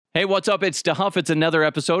Hey, what's up? It's DeHuff. It's another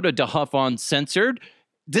episode of DeHuff Uncensored.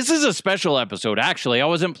 This is a special episode, actually. I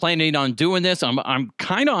wasn't planning on doing this. I'm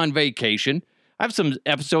kind of on vacation. I have some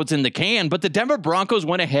episodes in the can, but the Denver Broncos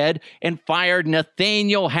went ahead and fired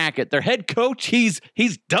Nathaniel Hackett, their head coach. He's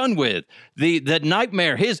done with. The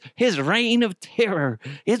nightmare, his reign of terror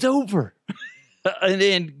is over.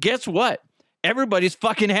 And guess what? Everybody's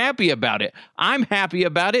fucking happy about it. I'm happy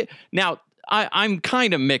about it. Now, I'm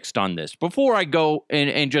kind of mixed on this. Before I go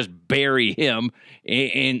and just bury him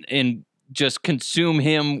and just consume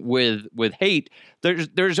him with hate,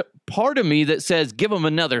 there's part of me that says give him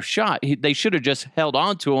another shot. They should have just held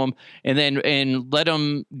on to him and let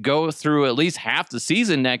him go through at least half the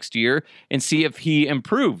season next year and see if he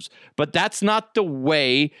improves. But that's not the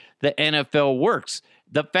way the NFL works.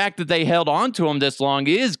 The fact that they held on to him this long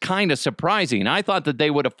is kind of surprising. I thought that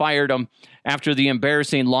they would have fired him after the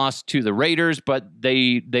embarrassing loss to the Raiders, but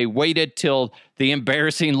they waited till the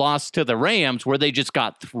embarrassing loss to the Rams where they just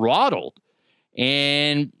got throttled.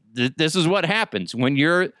 And this is what happens. When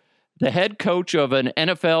you're the head coach of an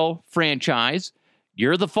NFL franchise,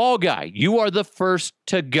 you're the fall guy. You are the first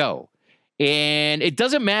to go. And it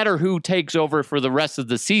doesn't matter who takes over for the rest of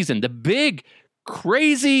the season. The big,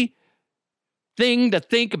 crazy thing to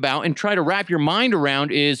think about and try to wrap your mind around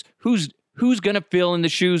is who's going to fill in the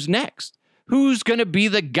shoes next? Who's going to be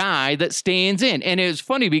the guy that stands in? And it's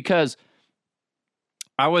funny because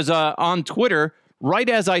I was on Twitter right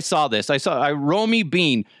as I saw this. I saw Romi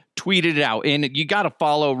Bean tweeted it out, and you got to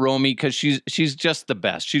follow Romi because she's just the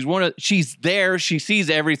best. She's there. She sees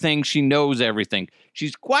everything. She knows everything.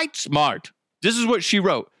 She's quite smart. This is what she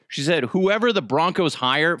wrote. She said, whoever the Broncos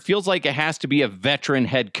hire feels like it has to be a veteran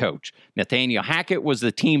head coach. Nathaniel Hackett was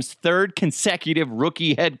the team's third consecutive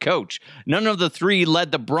rookie head coach. None of the three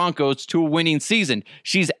led the Broncos to a winning season.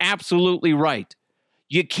 She's absolutely right.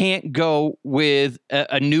 You can't go with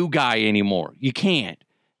a new guy anymore. You can't.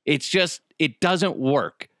 It's just, it doesn't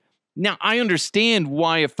work. Now, I understand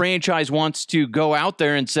why a franchise wants to go out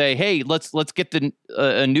there and say, hey, let's get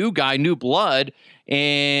a new guy, new blood.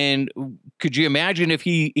 And could you imagine if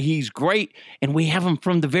he's great and we have him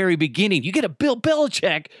from the very beginning? You get a Bill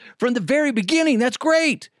Belichick from the very beginning. That's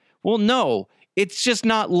great. Well, no, it's just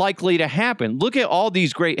not likely to happen. Look at all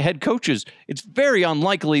these great head coaches. It's very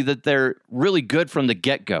unlikely that they're really good from the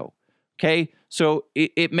get-go. Okay, so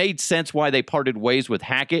it made sense why they parted ways with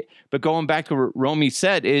Hackett. But going back to what Romi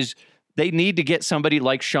said is they need to get somebody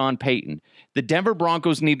like Sean Payton. The Denver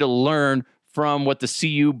Broncos need to learn from what the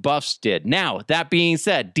CU Buffs did. Now, that being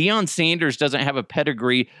said, Deion Sanders doesn't have a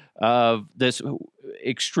pedigree of this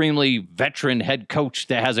extremely veteran head coach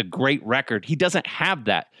that has a great record. He doesn't have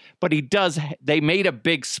that, but he does. They made a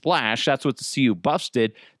big splash. That's what the CU Buffs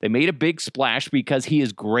did. They made a big splash because he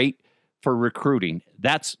is great for recruiting.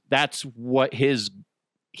 That's what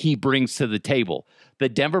he brings to the table. The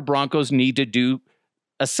Denver Broncos need to do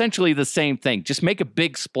essentially the same thing. Just make a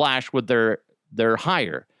big splash with their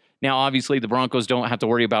hire. Now, obviously, the Broncos don't have to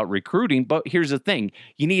worry about recruiting, but here's the thing.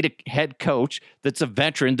 You need a head coach that's a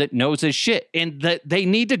veteran that knows his shit, and that they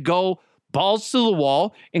need to go balls to the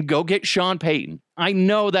wall and go get Sean Payton. I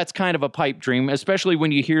know that's kind of a pipe dream, especially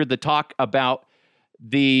when you hear the talk about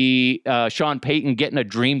the Sean Payton getting a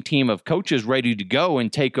dream team of coaches ready to go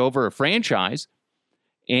and take over a franchise.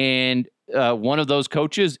 And one of those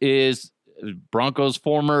coaches is Broncos'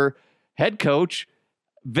 former head coach,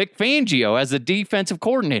 Vic Fangio, as a defensive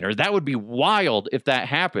coordinator. That would be wild if that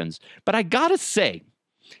happens. But I got to say,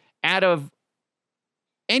 out of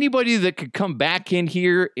anybody that could come back in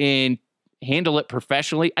here and handle it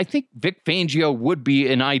professionally, I think Vic Fangio would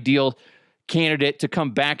be an ideal candidate to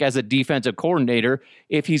come back as a defensive coordinator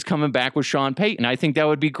if he's coming back with Sean Payton. I think that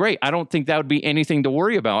would be great. I don't think that would be anything to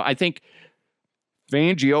worry about. I think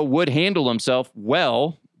Fangio would handle himself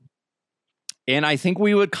well, and I think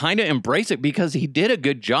we would kind of embrace it because he did a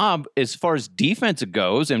good job as far as defense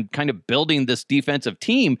goes and kind of building this defensive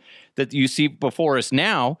team that you see before us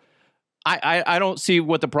now. I don't see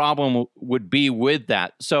what the problem would be with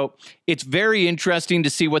that. So it's very interesting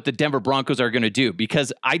to see what the Denver Broncos are going to do,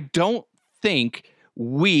 because I don't think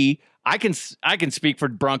I can speak for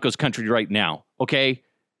Broncos country right now. Okay.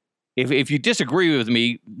 If you disagree with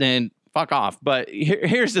me, then fuck off. But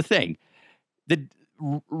here's the thing.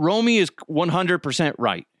 Romi is 100%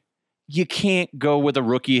 right. You can't go with a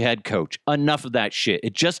rookie head coach. Enough of that shit.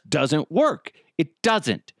 It just doesn't work. It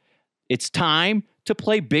doesn't. It's time to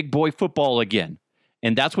play big boy football again.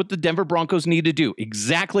 And that's what the Denver Broncos need to do.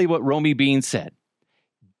 Exactly what Romi Bean said.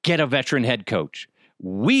 Get a veteran head coach.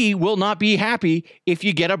 We will not be happy if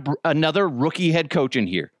you get another rookie head coach in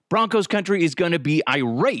here. Broncos country is going to be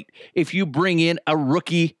irate if you bring in a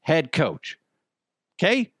rookie head coach.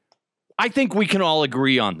 Okay? I think we can all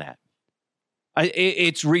agree on that.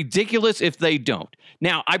 It's ridiculous if they don't.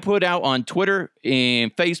 Now, I put out on Twitter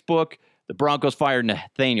and Facebook, the Broncos fired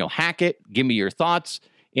Nathaniel Hackett. Give me your thoughts.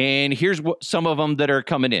 And here's some of them that are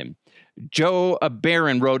coming in. Joe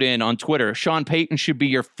Barron wrote in on Twitter, Sean Payton should be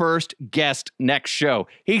your first guest next show.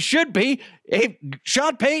 He should be. Hey,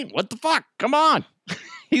 Sean Payton, what the fuck? Come on.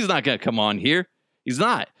 He's not going to come on here. He's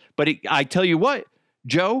not. But I tell you what,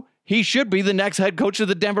 Joe, he should be the next head coach of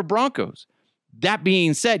the Denver Broncos. That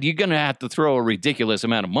being said, you're going to have to throw a ridiculous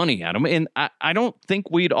amount of money at him. And I don't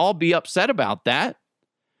think we'd all be upset about that.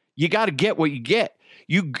 You got to get what you get.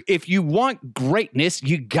 If you want greatness,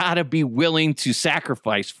 you got to be willing to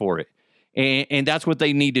sacrifice for it. And that's what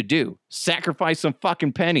they need to do. Sacrifice some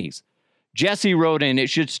fucking pennies. Jesse wrote in, it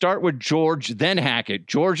should start with George, then Hackett.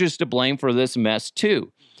 George is to blame for this mess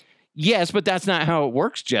too. Yes, but that's not how it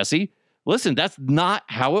works, Jesse. Listen, that's not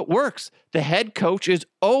how it works. The head coach is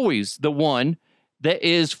always the one that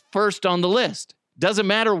is first on the list. Doesn't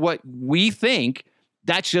matter what we think.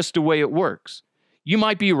 That's just the way it works. You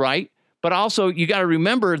might be right, but also you got to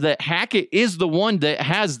remember that Hackett is the one that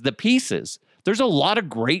has the pieces. There's a lot of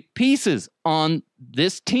great pieces on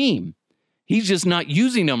this team. He's just not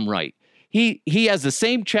using them right. He has the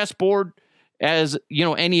same chessboard as,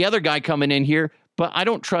 any other guy coming in here, but I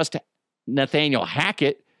don't trust Nathaniel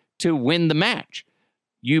Hackett to win the match.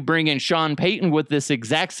 You bring in Sean Payton with this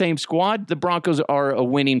exact same squad, the Broncos are a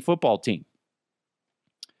winning football team.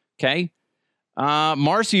 Okay.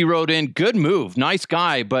 Marcy wrote in, good move, nice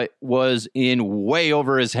guy, but was in way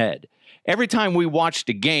over his head. Every time we watched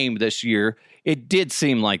a game this year, it did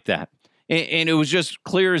seem like that. And it was just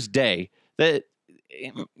clear as day that,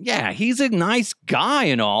 yeah, he's a nice guy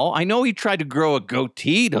and all. I know he tried to grow a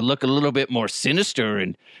goatee to look a little bit more sinister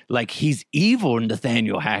and like he's evil,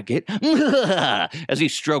 Nathaniel Hackett, as he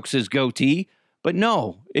strokes his goatee. But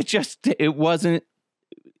no, it wasn't.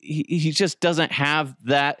 He just doesn't have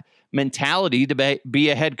that mentality to be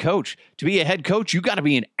a head coach. To be a head coach, you got to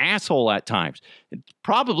be an asshole at times.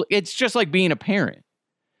 It's just like being a parent.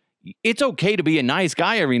 It's okay to be a nice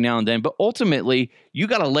guy every now and then, but ultimately you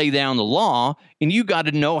got to lay down the law and you got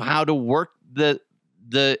to know how to work the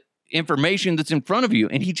information that's in front of you.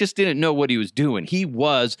 And he just didn't know what he was doing. He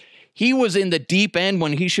was in the deep end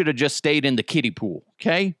when he should have just stayed in the kiddie pool.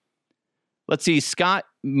 Okay. Let's see. Scott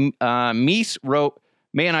Meese wrote,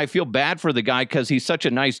 man, I feel bad for the guy because he's such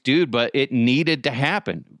a nice dude, but it needed to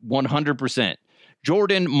happen 100%.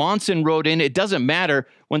 Jordan Monson wrote in, it doesn't matter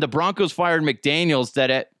when the Broncos fired McDaniels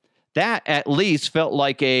that at least felt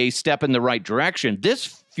like a step in the right direction.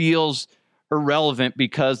 This feels irrelevant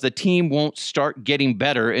because the team won't start getting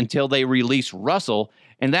better until they release Russell,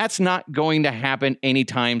 and that's not going to happen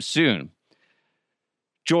anytime soon.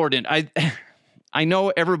 Jordan, I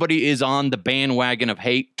know everybody is on the bandwagon of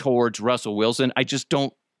hate towards Russell Wilson. I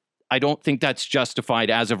don't think that's justified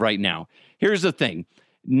as of right now. Here's the thing.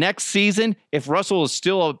 Next season, if Russell is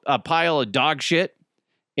still a pile of dog shit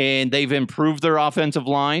and they've improved their offensive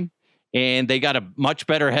line and they got a much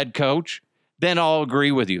better head coach, then I'll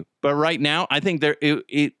agree with you. But right now, I think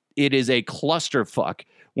it is a clusterfuck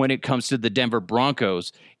when it comes to the Denver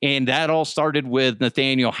Broncos. And that all started with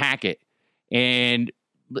Nathaniel Hackett. And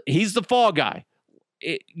he's the fall guy.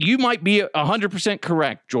 You might be 100%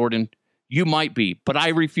 correct, Jordan. You might be. But I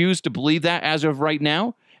refuse to believe that as of right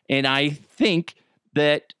now. And I think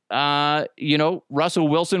that, Russell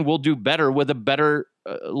Wilson will do better with a better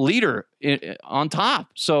leader on top.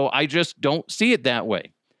 So I just don't see it that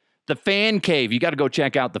way. The Fan Cave. You got to go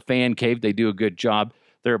check out the Fan Cave. They do a good job.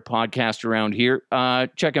 They're a podcast around here.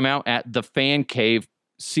 Check them out at the Fan Cave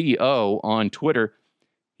CO on Twitter.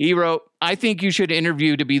 He wrote, I think you should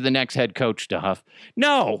interview to be the next head coach, Duff.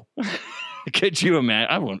 No. Could you imagine?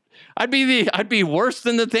 I won't. I'd be worse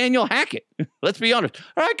than Nathaniel Hackett. Let's be honest.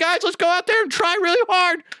 All right, guys, let's go out there and try really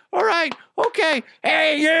hard. All right. Okay.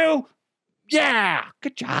 Hey, you. Yeah.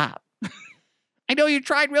 Good job. I know you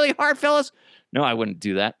tried really hard, fellas. No, I wouldn't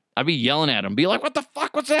do that. I'd be yelling at him. Be like, what the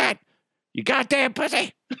fuck was that? You goddamn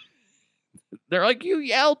pussy. They're like, you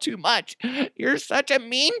yell too much. You're such a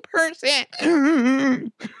mean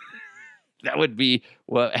person. That would be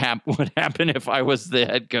what would happen if I was the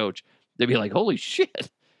head coach. They'd be like, holy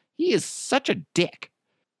shit, he is such a dick.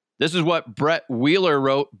 This is what Brett Wheeler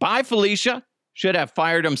wrote. Bye, Felicia. Should have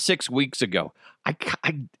fired him 6 weeks ago.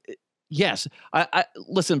 Yes.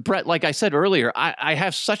 Listen, Brett, like I said earlier, I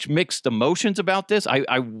have such mixed emotions about this.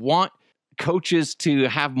 I want coaches to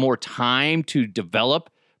have more time to develop.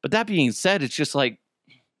 But that being said, it's just like,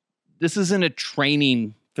 this isn't a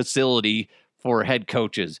training facility for head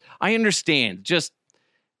coaches. I understand.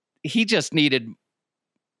 He just needed,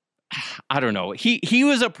 I don't know. He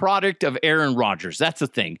was a product of Aaron Rodgers. That's the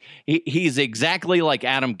thing. He's exactly like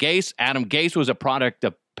Adam Gase. Adam Gase was a product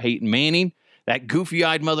of Peyton Manning, that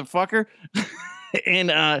goofy-eyed motherfucker.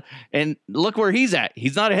 and look where he's at.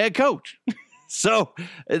 He's not a head coach. So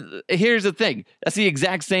here's the thing. That's the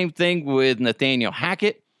exact same thing with Nathaniel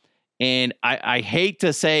Hackett. And I hate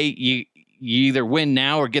to say you either win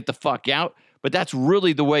now or get the fuck out, but that's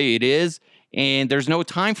really the way it is. And there's no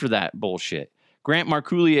time for that bullshit. Grant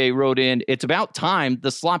Marcoulier wrote in, it's about time the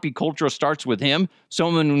sloppy culture starts with him.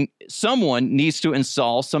 Someone needs to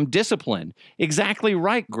install some discipline. Exactly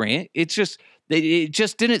right, Grant. It just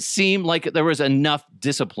didn't seem like there was enough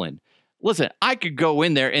discipline. Listen, I could go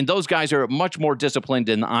in there, and those guys are much more disciplined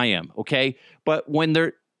than I am, okay? But when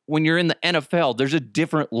you're in the NFL, there's a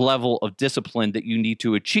different level of discipline that you need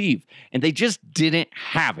to achieve, and they just didn't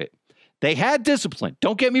have it. They had discipline,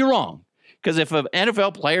 don't get me wrong. Because if an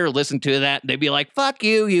NFL player listened to that, they'd be like, fuck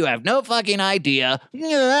you, you have no fucking idea.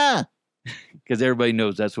 Because everybody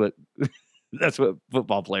knows that's what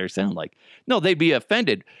football players sound like. No, they'd be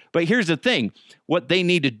offended. But here's the thing. What they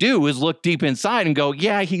need to do is look deep inside and go,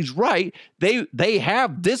 yeah, he's right. They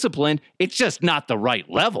have discipline. It's just not the right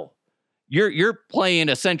level. You're playing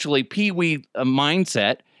essentially pee-wee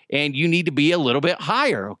mindset, and you need to be a little bit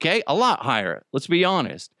higher, okay? A lot higher. Let's be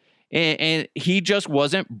honest. And he just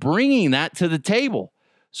wasn't bringing that to the table.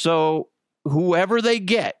 So whoever they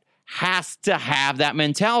get has to have that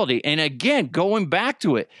mentality. And again, going back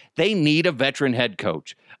to it, they need a veteran head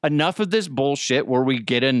coach. Enough of this bullshit where we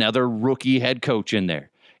get another rookie head coach in there.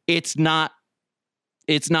 It's not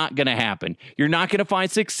going to happen. You're not going to find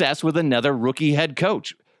success with another rookie head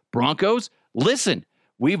coach. Broncos, listen,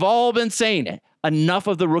 we've all been saying it. Enough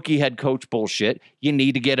of the rookie head coach bullshit. You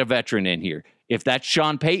need to get a veteran in here. If that's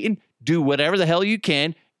Sean Payton, do whatever the hell you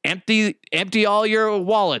can. Empty all your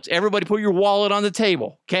wallets. Everybody put your wallet on the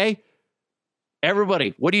table, okay?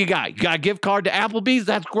 Everybody, what do you got? You got a gift card to Applebee's?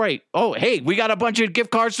 That's great. Oh, hey, we got a bunch of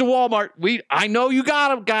gift cards to Walmart. I know you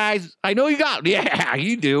got them, guys. I know you got them. Yeah,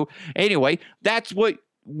 you do. Anyway, that's what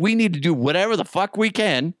we need to do, whatever the fuck we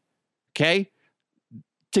can, okay,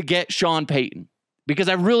 to get Sean Payton. Because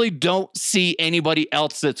I really don't see anybody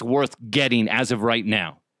else that's worth getting as of right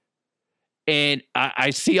now. And I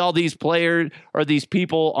see all these players or these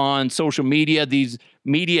people on social media, these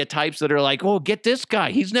media types that are like, oh, get this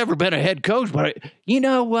guy. He's never been a head coach, but you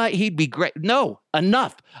know what? He'd be great. No,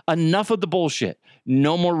 enough of the bullshit.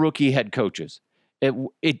 No more rookie head coaches.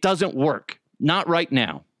 It doesn't work. Not right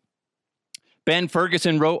now. Ben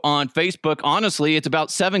Ferguson wrote on Facebook, honestly, it's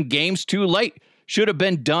about 7 games too late. Should have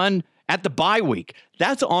been done at the bye week.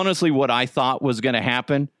 That's honestly what I thought was going to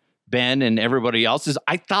happen, Ben and everybody else, is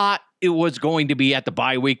I thought it was going to be at the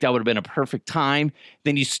bye week. That would have been a perfect time.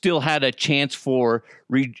 Then you still had a chance for,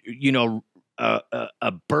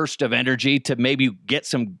 a burst of energy to maybe get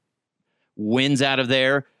some wins out of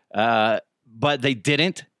there. But they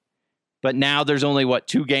didn't. But now there's only,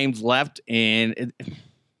 2 games left, and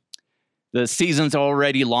the season's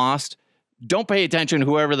already lost. Don't pay attention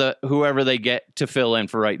whoever they get to fill in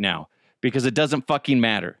for right now, because it doesn't fucking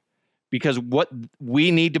matter. Because what we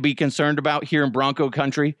need to be concerned about here in Bronco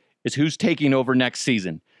country is who's taking over next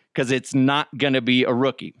season, because it's not going to be a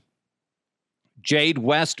rookie. Jade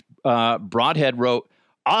West Broadhead wrote,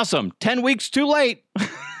 awesome, 10 weeks too late.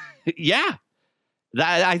 Yeah,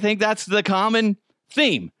 I think that's the common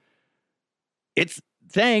theme. It's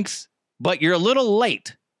thanks, but you're a little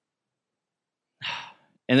late.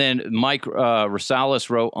 And then Mike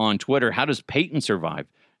Rosales wrote on Twitter, how does Peyton survive?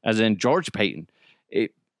 As in George Payton.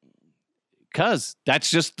 Because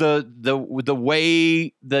that's just the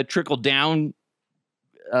way the trickle down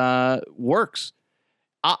works.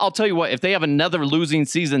 I'll tell you what, if they have another losing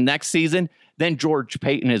season next season, then George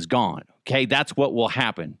Payton is gone. Okay, that's what will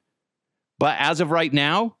happen. But as of right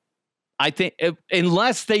now, I think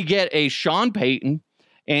unless they get a Sean Payton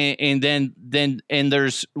and then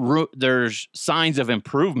there's signs of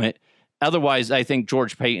improvement, otherwise I think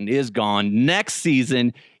George Payton is gone next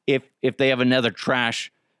season if they have another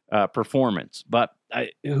trash performance. But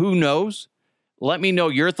who knows? Let me know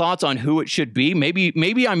your thoughts on who it should be.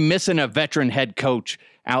 Maybe I'm missing a veteran head coach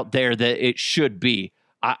out there that it should be.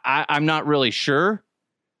 I'm not really sure.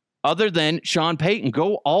 Other than Sean Payton,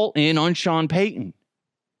 go all in on Sean Payton.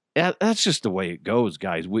 That's just the way it goes,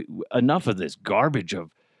 guys. Enough of this garbage.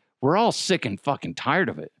 We're all sick and fucking tired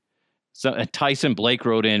of it. So Tyson Blake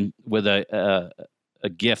wrote in with a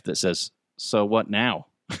gift that says, "So what now?"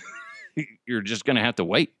 You're just going to have to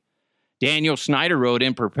wait. Daniel Snyder wrote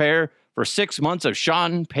in, prepare for 6 months of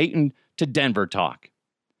Sean Payton to Denver talk.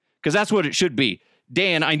 Because that's what it should be.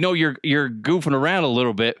 Dan, I know you're goofing around a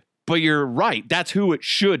little bit, but you're right. That's who it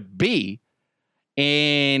should be.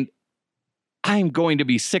 And I'm going to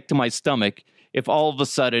be sick to my stomach if all of a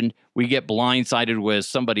sudden we get blindsided with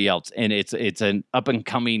somebody else and it's an up and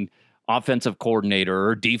coming offensive coordinator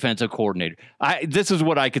or defensive coordinator. This is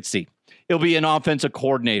what I could see. It'll be an offensive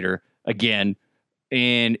coordinator again,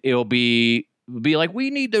 and it'll be like,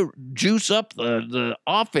 we need to juice up the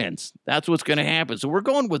offense. That's what's going to happen. So we're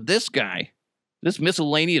going with this guy, this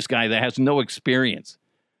miscellaneous guy that has no experience.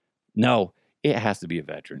 No, it has to be a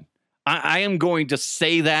veteran. I am going to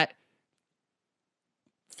say that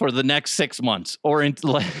for the next 6 months or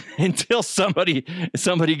until somebody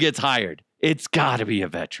gets hired. It's got to be a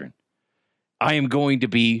veteran. I am going to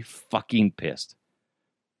be fucking pissed.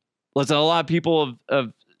 Listen, a lot of people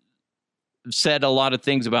have said a lot of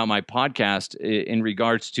things about my podcast in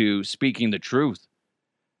regards to speaking the truth.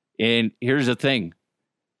 And here's the thing.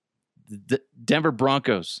 The Denver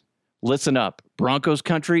Broncos, listen up. Broncos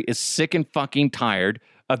country is sick and fucking tired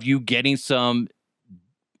of you getting some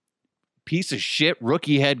piece of shit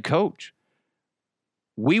rookie head coach.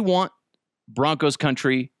 We want Broncos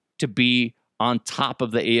country to be on top of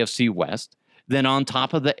the AFC West, then on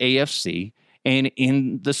top of the AFC, and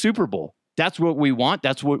in the Super Bowl. That's what we want.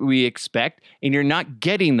 That's what we expect. And you're not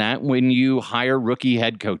getting that when you hire rookie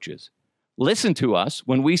head coaches. Listen to us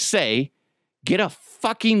when we say, get a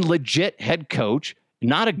fucking legit head coach,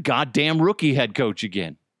 not a goddamn rookie head coach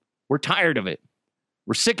again. We're tired of it.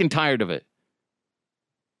 We're sick and tired of it.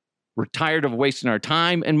 We're tired of wasting our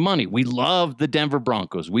time and money. We love the Denver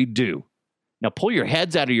Broncos. We do. Now pull your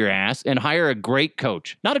heads out of your ass and hire a great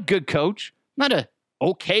coach. Not a good coach. Not a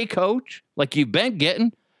okay coach like you've been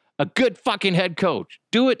getting. A good fucking head coach.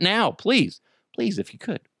 Do it now, please. Please, if you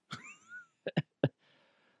could.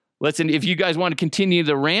 Listen, if you guys want to continue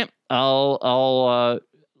the rant, I'll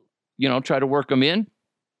try to work them in.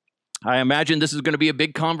 I imagine this is going to be a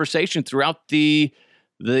big conversation throughout the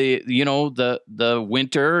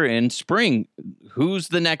winter and spring. Who's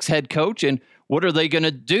the next head coach and what are they going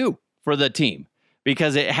to do for the team?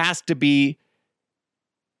 Because it has to be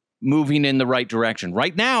moving in the right direction.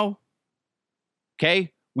 Right now,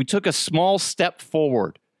 okay, we took a small step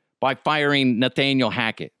forward by firing Nathaniel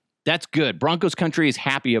Hackett. That's good. Broncos country is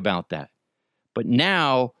happy about that. But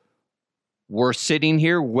now we're sitting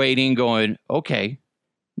here waiting, going, okay,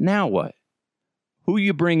 now what? Who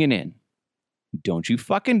you bringing in? Don't you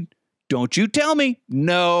tell me.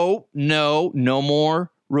 No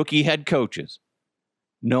more rookie head coaches.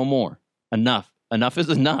 No more. Enough. Enough is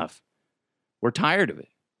enough. We're tired of it.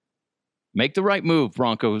 Make the right move,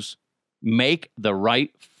 Broncos. Make the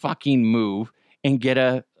right fucking move and get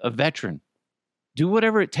a veteran. Do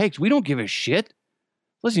whatever it takes. We don't give a shit.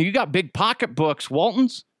 Listen, you got big pocketbooks,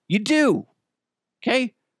 Waltons. You do.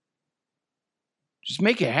 Okay? Just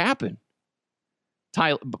make it happen.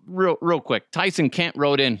 Real quick. Tyson Kent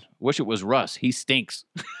wrote in, wish it was Russ. He stinks.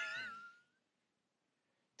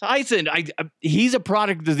 Tyson, he's a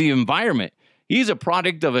product of the environment. He's a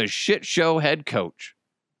product of a shit show head coach.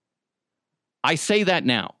 I say that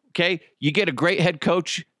now, okay? You get a great head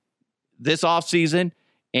coach this offseason,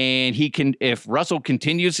 and he can, if Russell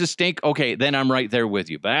continues to stink, okay, then I'm right there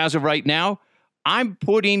with you. But as of right now, I'm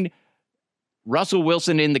putting Russell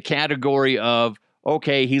Wilson in the category of,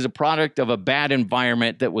 okay, he's a product of a bad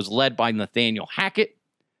environment that was led by Nathaniel Hackett.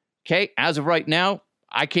 Okay, as of right now,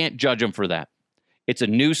 I can't judge him for that. It's a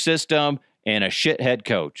new system and a shit head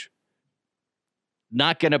coach.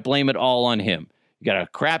 Not going to blame it all on him. You got a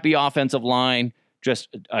crappy offensive line,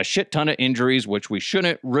 just a shit ton of injuries, which we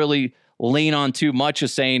shouldn't really lean on too much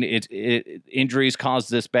as saying injuries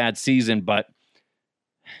caused this bad season, but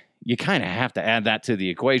you kind of have to add that to the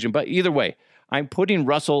equation. But either way, I'm putting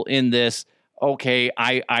Russell in this. Okay,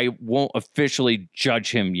 I won't officially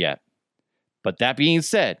judge him yet. But that being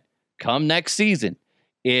said, come next season,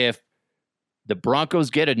 if the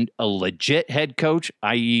Broncos get a legit head coach,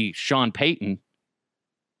 i.e. Sean Payton,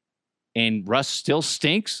 and Russ still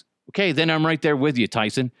stinks, okay, then I'm right there with you,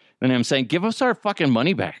 Tyson. And I'm saying, give us our fucking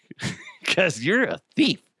money back because you're a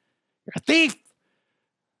thief. You're a thief.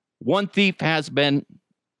 One thief has been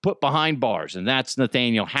put behind bars, and that's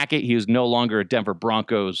Nathaniel Hackett. He is no longer a Denver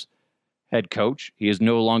Broncos head coach. He is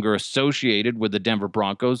no longer associated with the Denver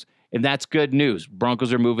Broncos, and that's good news.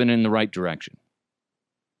 Broncos are moving in the right direction.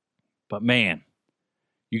 But man,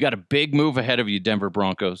 you got a big move ahead of you, Denver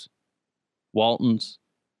Broncos. Waltons,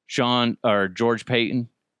 George Payton,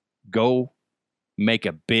 go make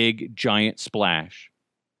a big, giant splash.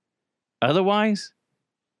 Otherwise,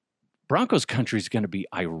 Broncos country is going to be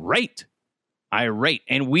irate.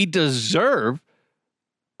 And we deserve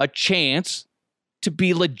a chance to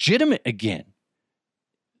be legitimate again.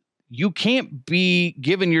 you can't be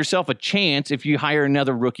giving yourself a chance if you hire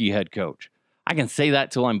another rookie head coach. I can say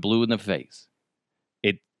that till I'm blue in the face.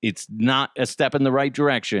 It's not a step in the right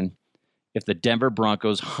direction if the Denver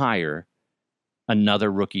Broncos hire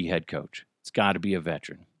another rookie head coach. It's got to be a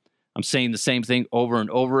veteran. I'm saying the same thing over and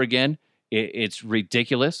over again. It's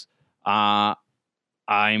ridiculous. Man,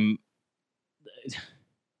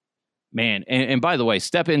 and by the way,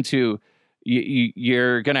 step into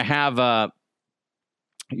you're going to have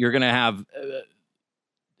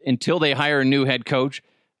until they hire a new head coach,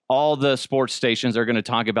 all the sports stations are going to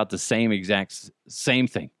talk about the same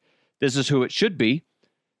thing. This is who it should be.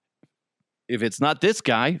 If it's not this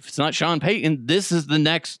guy, if it's not Sean Payton, this is the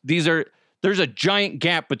next. There's a giant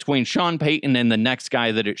gap between Sean Payton and the next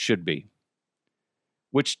guy that it should be,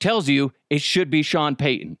 which tells you it should be Sean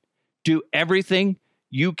Payton. Do everything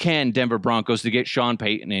you can, Denver Broncos, to get Sean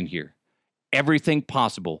Payton in here. Everything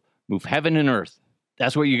possible. Move heaven and earth.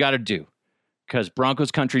 That's what you got to do, because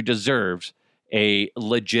Broncos country deserves a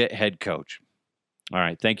legit head coach. All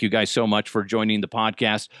right. Thank you guys so much for joining the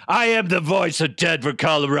podcast. I am the voice of Denver,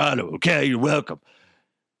 Colorado. Okay. You're welcome.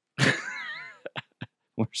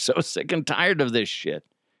 We're so sick and tired of this shit.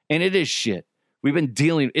 And it is shit. We've been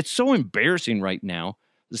dealing. It's so embarrassing right now,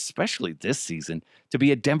 especially this season, to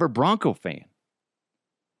be a Denver Bronco fan.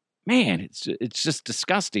 Man, it's just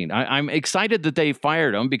disgusting. I'm excited that they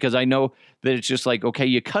fired him, because I know that it's just like, okay,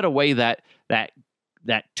 you cut away that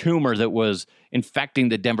tumor that was infecting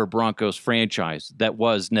the Denver Broncos franchise, that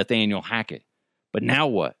was Nathaniel Hackett. But now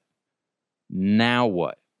what? Now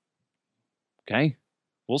what? Okay,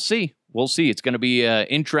 we'll see. We'll see. It's going to be an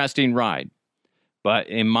interesting ride. But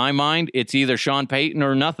in my mind, it's either Sean Payton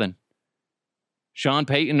or nothing. Sean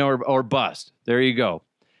Payton or bust. There you go.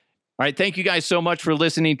 All right, thank you guys so much for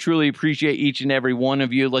listening. Truly appreciate each and every one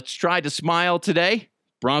of you. Let's try to smile today.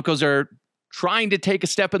 Broncos are trying to take a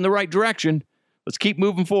step in the right direction. Let's keep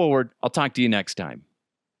moving forward. I'll talk to you next time.